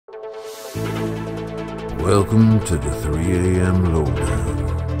Welcome to the 3 a.m. lowdown.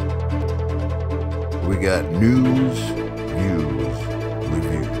 We got news, views,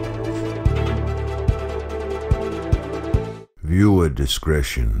 reviews. Viewer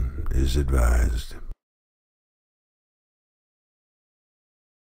discretion is advised.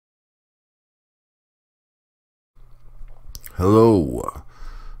 Hello.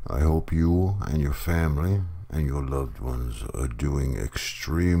 I hope you and your family and your loved ones are doing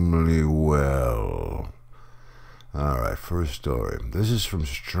extremely well. Alright, first story. This is from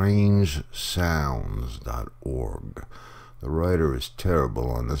strangesounds.org. The writer is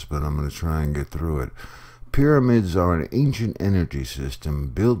terrible on this, but I'm going to try and get through it. Pyramids are an ancient energy system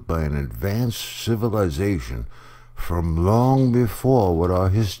built by an advanced civilization from long before what our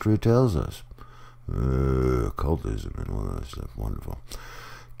history tells us. Occultism and all that stuff. Wonderful.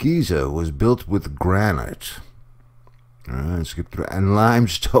 Giza was built with granite. Skip through. And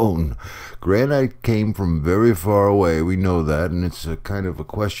limestone. Granite came from very far away. We know that, and it's a kind of a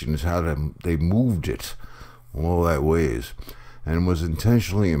question is how they moved it all that ways, and was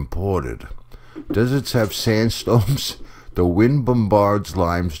intentionally imported. Deserts have sandstorms. The wind bombards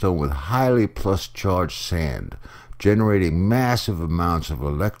limestone with highly plus-charged sand, generating massive amounts of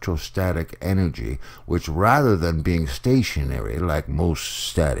electrostatic energy, which rather than being stationary like most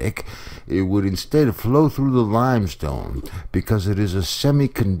static, it would instead flow through the limestone because it is a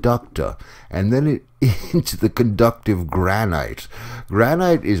semiconductor, and then it into the conductive granite.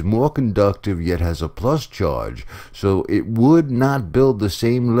 Granite is more conductive yet has a plus charge, so it would not build the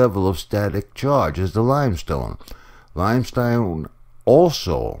same level of static charge as the limestone. Limestone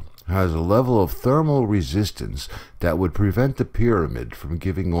also has a level of thermal resistance that would prevent the pyramid from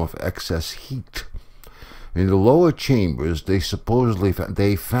giving off excess heat. In the lower chambers, they supposedly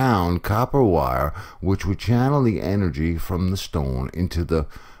found copper wire which would channel the energy from the stone into the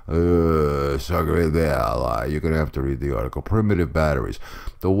you're going to have to read the article. Primitive batteries.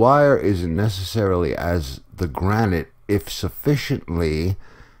 The wire isn't necessarily as the granite if sufficiently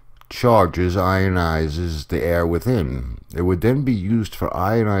charges ionizes the air within. It would then be used for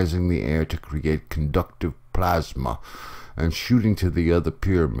ionizing the air to create conductive plasma and shooting to the other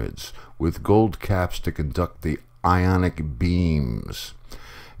pyramids with gold caps to conduct the ionic beams.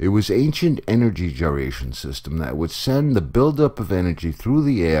 It was ancient energy generation system that would send the buildup of energy through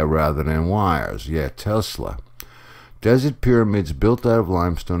the air rather than wires. Yeah, Tesla. Desert pyramids built out of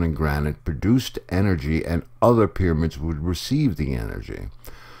limestone and granite produced energy, and other pyramids would receive the energy.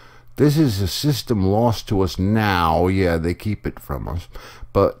 This is a system lost to us now. Yeah, they keep it from us,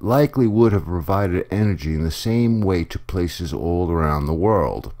 but likely would have provided energy in the same way to places all around the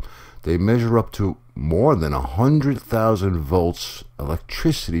world. They measure up to more than 100,000 volts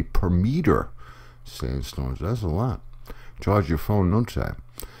electricity per meter. Sandstorms, that's a lot. Charge your phone no time.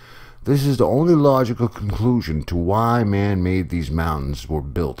 This is the only logical conclusion to why man made these mountains were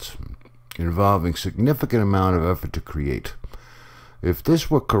built, involving significant amount of effort to create. If this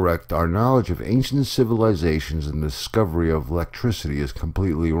were correct, our knowledge of ancient civilizations and the discovery of electricity is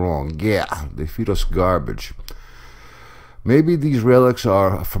completely wrong. Yeah, they feed us garbage. Maybe these relics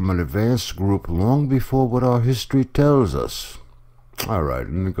are from an advanced group long before what our history tells us. Alright,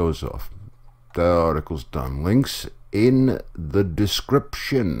 and it goes off. The article's done. Links in the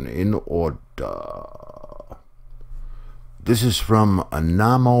description in order. This is from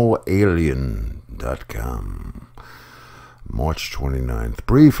anamoalien.com. March 29th.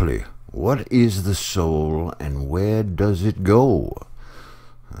 Briefly, what is the soul and where does it go?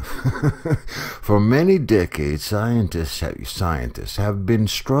 For many decades, scientists have been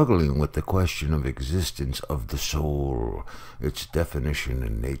struggling with the question of existence of the soul, its definition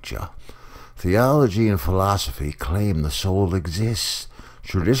in nature. Theology and philosophy claim the soul exists.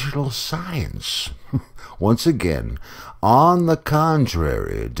 Traditional science, once again, on the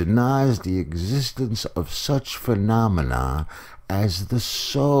contrary, denies the existence of such phenomena as the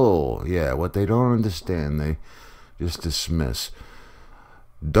soul. Yeah, what they don't understand, they just dismiss.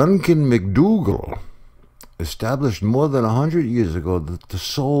 Duncan McDougall established more than 100 years ago that the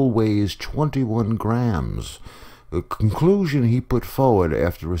soul weighs 21 grams, a conclusion he put forward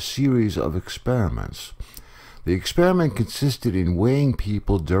after a series of experiments. The experiment consisted in weighing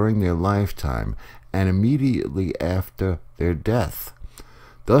people during their lifetime and immediately after their death.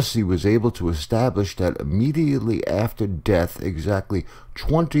 Thus, he was able to establish that immediately after death, exactly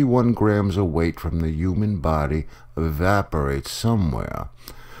 21 grams of weight from the human body evaporates somewhere.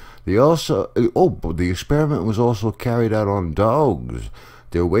 The experiment was also carried out on dogs.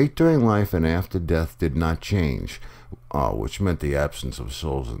 Their weight during life and after death did not change. Which meant the absence of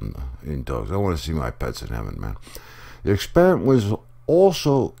souls in dogs. I want to see my pets in heaven, man. The experiment was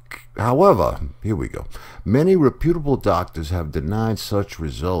also, however, here we go. Many reputable doctors have denied such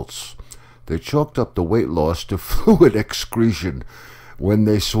results. They chalked up the weight loss to fluid excretion when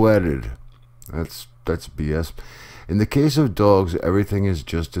they sweated. That's BS. In the case of dogs, everything is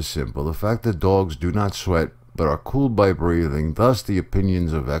just as simple. The fact that dogs do not sweat but are cooled by breathing, thus the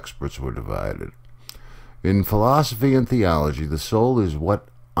opinions of experts were divided. In philosophy and theology, the soul is what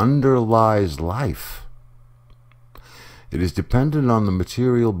underlies life. It is dependent on the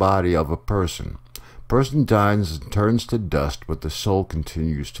material body of a person. Person dies and turns to dust, but the soul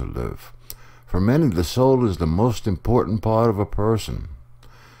continues to live. For many, the soul is the most important part of a person.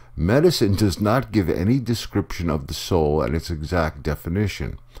 Medicine does not give any description of the soul and its exact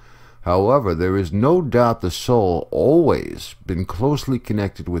definition. However, there is no doubt the soul always been closely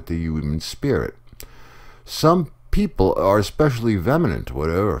connected with the human spirit. Some people are especially vehement,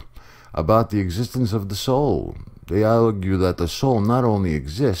 about the existence of the soul. They argue that the soul not only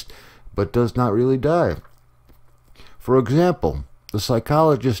exists, but does not really die. For example, the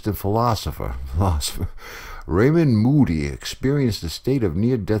psychologist and philosopher Raymond Moody experienced a state of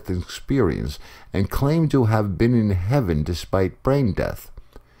near-death experience and claimed to have been in heaven despite brain death.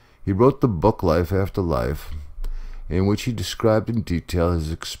 He wrote the book Life After Life, in which he described in detail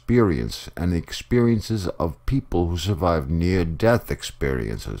his experience and the experiences of people who survived near-death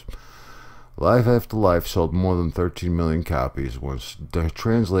experiences. Life After Life sold more than 13 million copies, was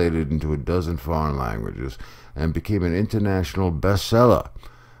translated into a dozen foreign languages, and became an international bestseller,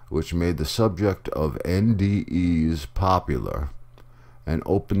 which made the subject of NDEs popular and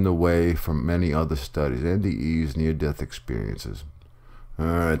opened the way for many other studies. NDEs, near-death experiences.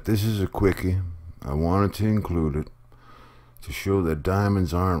 Alright, this is a quickie. I wanted to include it to show that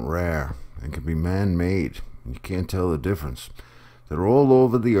diamonds aren't rare and can be man-made. You can't tell the difference. They're all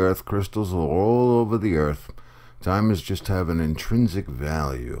over the earth. Crystals are all over the earth. Diamonds just have an intrinsic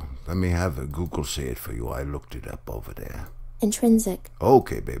value. Let me have a Google say it for you. I looked it up over there. Intrinsic.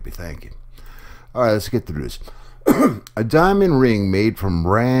 Okay, baby, thank you. All right, let's get through this. A diamond ring made from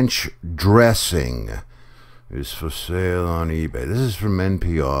ranch dressing is for sale on eBay. This is from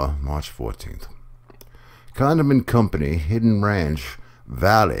NPR, March 14th. Condiment company Hidden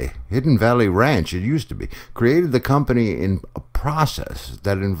Valley Ranch, it used to be, created the company in a process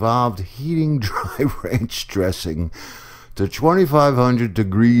that involved heating dry ranch dressing to 2,500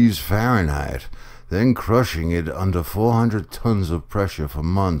 degrees Fahrenheit, then crushing it under 400 tons of pressure for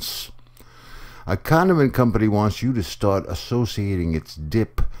months. A condiment company wants you to start associating its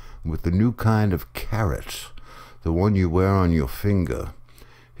dip with the new kind of carrot, the one you wear on your finger.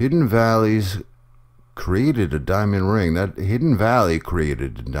 Hidden Valley's created a diamond ring. That Hidden Valley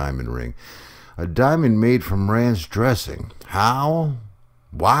created a diamond ring. A diamond made from ranch dressing. How?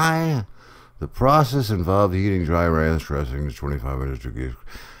 Why? The process involved heating dry ranch dressing to 2,500 degrees,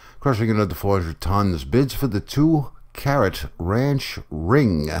 crushing it under 400 tons. Bids for the 2-carat ranch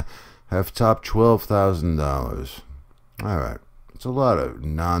ring have topped $12,000. All right. It's a lot of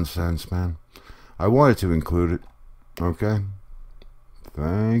nonsense, man. I wanted to include it. Okay?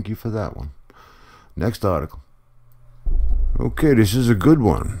 Thank you for that one. Next article. Okay, this is a good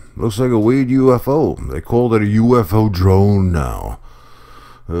one. Looks like a weird UFO. They call it a UFO drone now.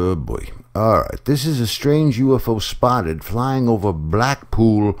 Oh boy. Alright, this is a strange UFO spotted flying over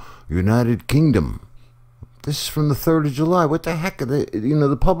Blackpool, United Kingdom. This is from the 3rd of July. What the heck?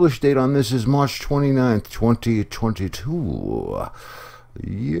 The published date on this is March 29th, 2022. A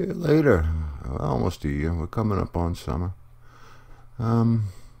year later. Almost a year. We're coming up on summer.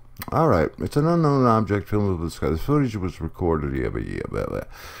 Alright, it's an unknown object filmed over the sky. The footage was recorded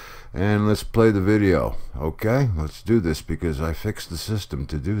and let's play the video. Okay, let's do this because I fixed the system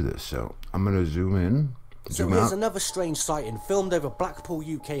to do this. So I'm going to zoom in. So here's another strange sighting filmed over Blackpool,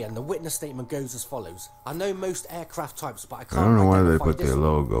 UK, and the witness statement goes as follows. I know most aircraft types, but I can't don't know why they put this their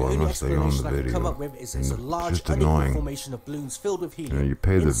logo unless they own the video. Come up with is it's a large unequal formation of balloons filled with helium. You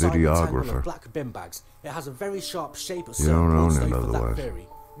pay the videographer. Black bin bags. It has a very sharp shape. You don't own it otherwise.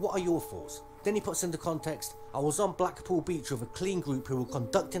 What are your thoughts? Then he puts into context, I was on Blackpool Beach with a clean group who were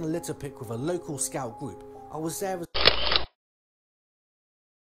conducting a litter pick with a local scout group. I was there as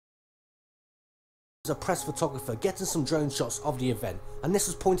a press photographer getting some drone shots of the event, and this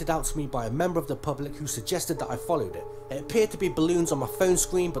was pointed out to me by a member of the public who suggested that I followed it. It appeared to be balloons on my phone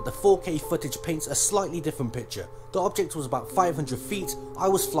screen, but the 4K footage paints a slightly different picture. The object was about 500 feet, I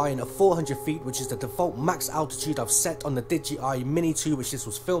was flying at 400 feet, which is the default max altitude I've set on the DJI Mini 2 which this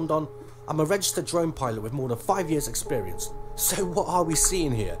was filmed on. I'm a registered drone pilot with more than 5 years experience. So what are we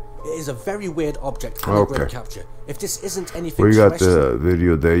seeing here? It is a very weird object and a great capture. If this isn't anything we got the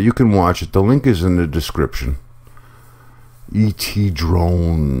video there. You can watch it. The link is in the description. ET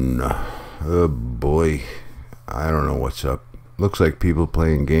drone. Oh boy. I don't know what's up. Looks like people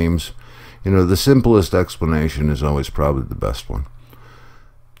playing games. You know, the simplest explanation is always probably the best one.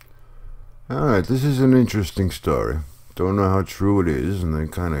 Alright, this is an interesting story. Don't know how true it is, and they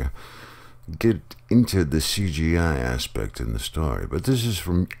kind of get into the CGI aspect in the story. But this is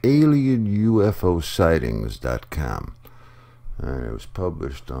from alienUFOsightings.com. And it was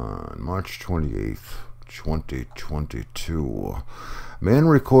published on March 28th, 2022. Man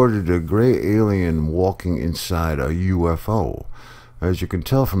recorded a gray alien walking inside a UFO. As you can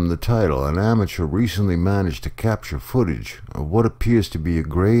tell from the title, an amateur recently managed to capture footage of what appears to be a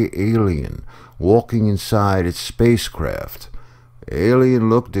gray alien walking inside its spacecraft. The alien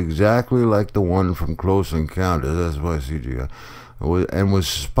looked exactly like the one from Close Encounters, that's why CGI, and was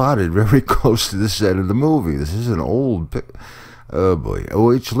spotted very close to the set of the movie. This is an old oh boy.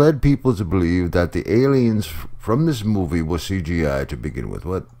 Which led people to believe that the aliens from this movie were CGI to begin with.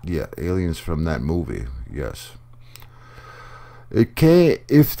 What? Yeah, aliens from that movie. Yes.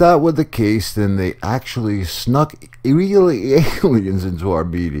 If that were the case, then they actually snuck real aliens into our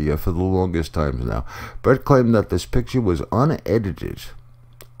media for the longest times now. Brett claimed that this picture was unedited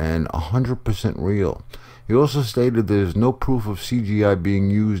and 100% real. He also stated there's no proof of CGI being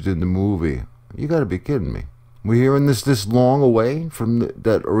used in the movie. You gotta be kidding me. We're hearing this long away from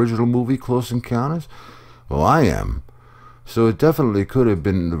that original movie, Close Encounters? Well, I am. So it definitely could have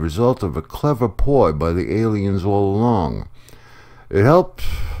been the result of a clever ploy by the aliens all along. It helped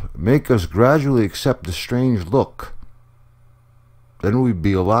make us gradually accept the strange look. Then we'd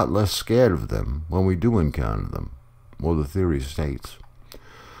be a lot less scared of them when we do encounter them, or the theory states.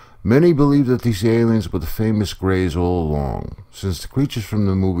 Many believe that these aliens were the famous Greys all along, since the creatures from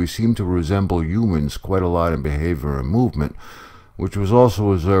the movie seem to resemble humans quite a lot in behavior and movement, which was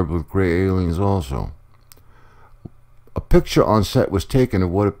also observed with Grey aliens also. A picture on set was taken of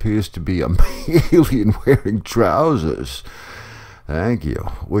what appears to be an alien wearing trousers. Thank you.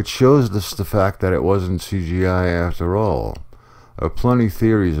 Which shows us the fact that it wasn't CGI after all. There are plenty of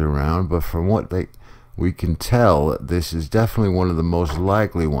theories around, but from what we can tell, this is definitely one of the most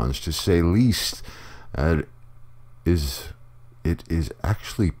likely ones, to say least. It is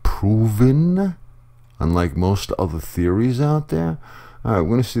actually proven, unlike most other theories out there. Alright,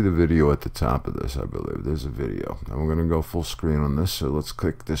 we're going to see the video at the top of this, I believe. There's a video. And we're going to go full screen on this, so let's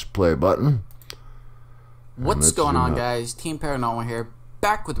click this play button. What's going on, guys? Team Paranormal here,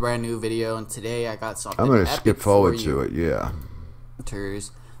 back with a brand new video, and today I got something I'm going to epic skip forward for to it, yeah.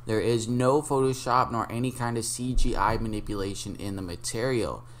 There is no Photoshop nor any kind of CGI manipulation in the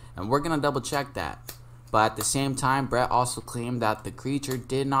material, and we're going to double check that. But at the same time, Brett also claimed that the creature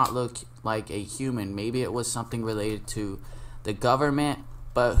did not look like a human. Maybe it was something related to the government,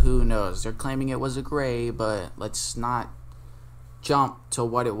 but who knows? They're claiming it was a gray, but let's not jump to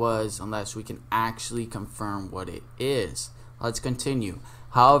what it was unless we can actually confirm what it is. Let's continue.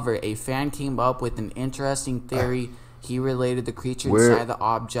 However, a fan came up with an interesting theory. He related the creature inside the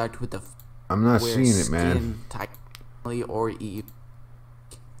object with the I'm not seeing it, man. Or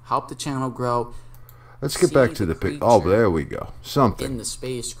help the channel grow. Let's get back to the picture. Oh, there we go. Something in the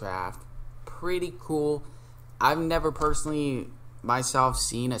spacecraft. Pretty cool. I've never personally myself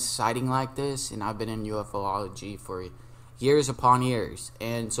seen a sighting like this, and I've been in UFOlogy for years upon years,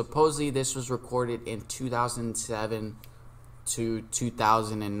 and supposedly this was recorded in 2007 to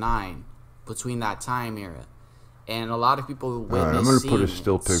 2009, between that time era, and a lot of people witnessed. I'm going to put a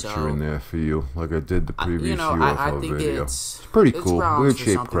still picture in there for you, like I did the previous UFO I think video. It's pretty cool. Weird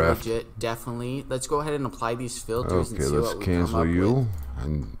shape craft. Legit, definitely. Let's go ahead and apply these filters. Okay, and see let's what we cancel come up you with.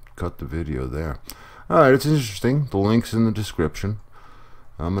 and cut the video there. Alright, it's interesting. The link's in the description.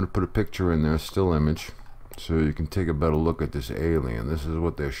 I'm going to put a picture in there, still image, so you can take a better look at this alien. This is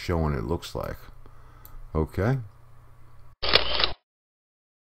what they're showing it looks like. Okay?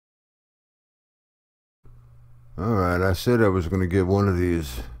 Alright, I said I was going to get one of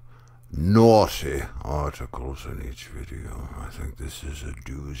these naughty articles in each video. I think this is a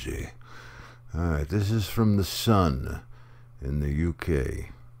doozy. Alright, this is from The Sun in the UK.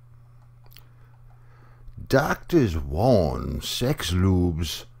 Doctors warn sex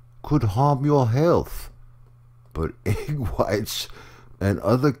lubes could harm your health, but egg whites and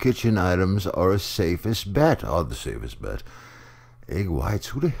other kitchen items are the safest bet. Egg whites?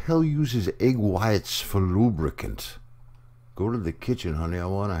 Who the hell uses egg whites for lubricant? Go to the kitchen, honey. I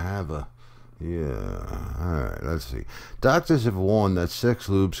want to have a... Yeah. Alright, let's see. Doctors have warned that sex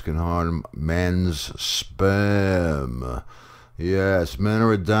lubes can harm men's sperm. Yes, men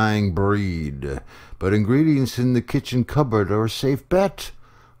are a dying breed. But ingredients in the kitchen cupboard are a safe bet.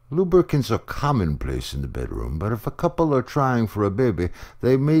 Lubricants are commonplace in the bedroom, but if a couple are trying for a baby,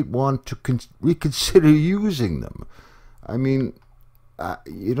 they may want to reconsider using them. I mean,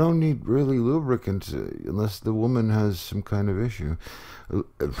 you don't need really lubricants unless the woman has some kind of issue.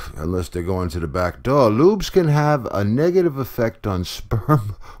 Unless they're going to the back door. Lubes can have a negative effect on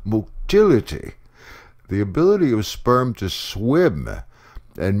sperm motility, the ability of sperm to swim,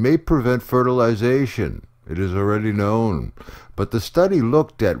 and may prevent fertilization. It is already known. But the study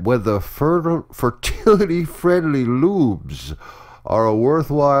looked at whether fertility-friendly lubes are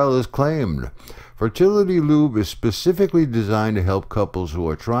worthwhile as claimed. Fertility lube is specifically designed to help couples who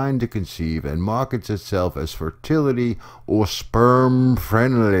are trying to conceive and markets itself as fertility or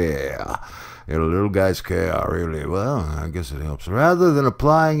sperm-friendly. Little guys care, really. Well, I guess it helps. Rather than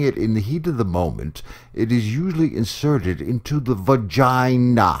applying it in the heat of the moment, it is usually inserted into the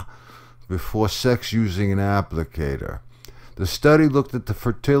vagina before sex using an applicator. The study looked at the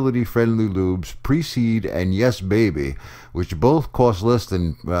fertility-friendly lubes Pre-Seed and Yes Baby, which both cost less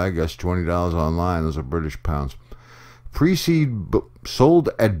than, I guess, $20 online. Those are British pounds. Pre-Seed, sold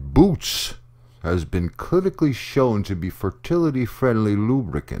at Boots, has been clinically shown to be fertility-friendly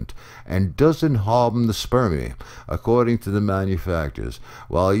lubricant and doesn't harm the spermie, according to the manufacturers,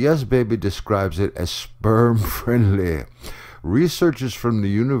 while Yes Baby describes it as sperm-friendly. Researchers from the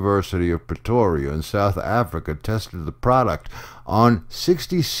University of Pretoria in South Africa tested the product on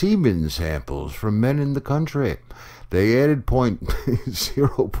 60 semen samples from men in the country. They added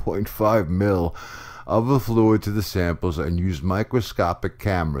 0.5 ml of the fluid to the samples and used microscopic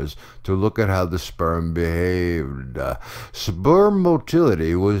cameras to look at how the sperm behaved. Sperm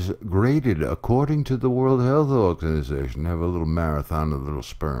motility was graded according to the World Health Organization. Have a little marathon of little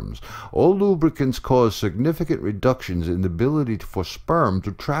sperms. All lubricants cause significant reductions in the ability for sperm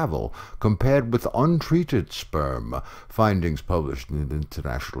to travel compared with untreated sperm. Findings published in the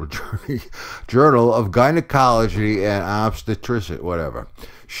International Journal of Gynecology and Obstetrics,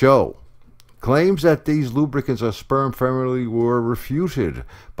 show claims that these lubricants are sperm-friendly were refuted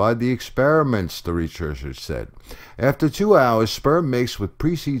by the experiments, the researchers said. After 2 hours, sperm mixed with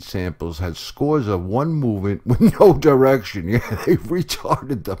Pre-Seed samples had scores of one movement with no direction. Yeah, they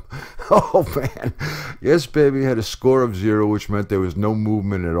retarded them. Oh, man. Yes Baby had a score of 0, which meant there was no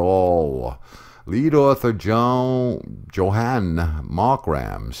movement at all. Lead author Johan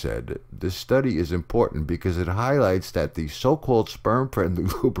Markram said, "This study is important because it highlights that the so-called sperm-friendly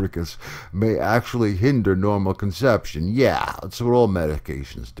lubricants may actually hinder normal conception." Yeah, that's what all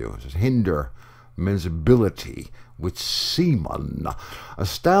medications do, is hinder men's ability with semen.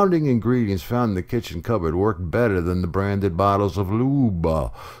 Astounding ingredients found in the kitchen cupboard worked better than the branded bottles of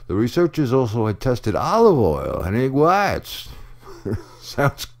lube. The researchers also had tested olive oil and egg whites.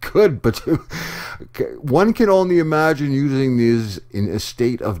 Sounds good, but one can only imagine using these in a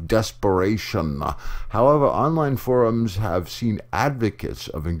state of desperation. However, online forums have seen advocates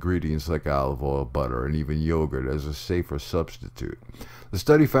of ingredients like olive oil, butter, and even yogurt as a safer substitute. The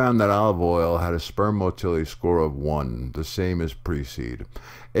study found that olive oil had a sperm motility score of 1, the same as Pre-Seed.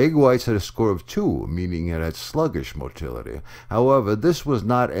 Egg whites had a score of 2, meaning it had sluggish motility. However, this was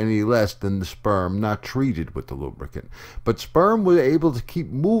not any less than the sperm not treated with the lubricant. But sperm was able to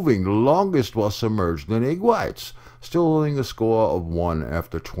keep moving the longest while submerged in egg whites, still holding a score of 1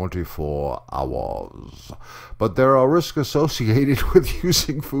 after 24 hours. But there are risks associated with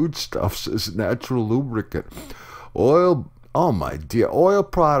using foodstuffs as natural lubricant. Oil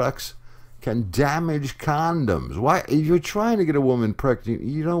products can damage condoms. Why? If you're trying to get a woman pregnant,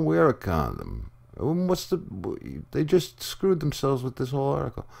 you don't wear a condom. They just screwed themselves with this whole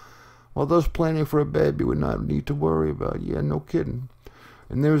article. Well, those planning for a baby would not need to worry about. Yeah, no kidding.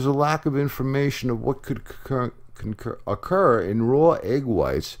 And there's a lack of information of what could occur in raw egg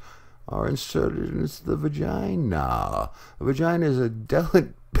whites are inserted into the vagina. The vagina is a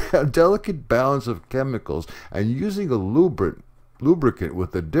delicate balance of chemicals, and using a lubricant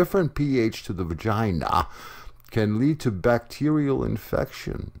with a different pH to the vagina can lead to bacterial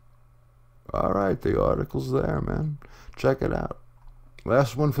infection. All right, the article's there, man. Check it out.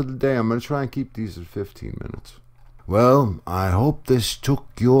 Last one for the day. I'm going to try and keep these at 15 minutes. Well, I hope this took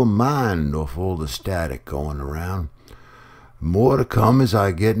your mind off all the static going around. More to come as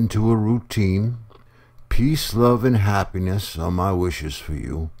I get into a routine. Peace, love, and happiness are my wishes for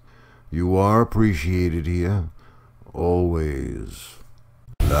you. You are appreciated here. Always.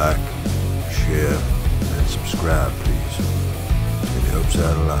 Like, share, and subscribe, please. It helps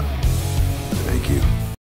out a lot. Thank you.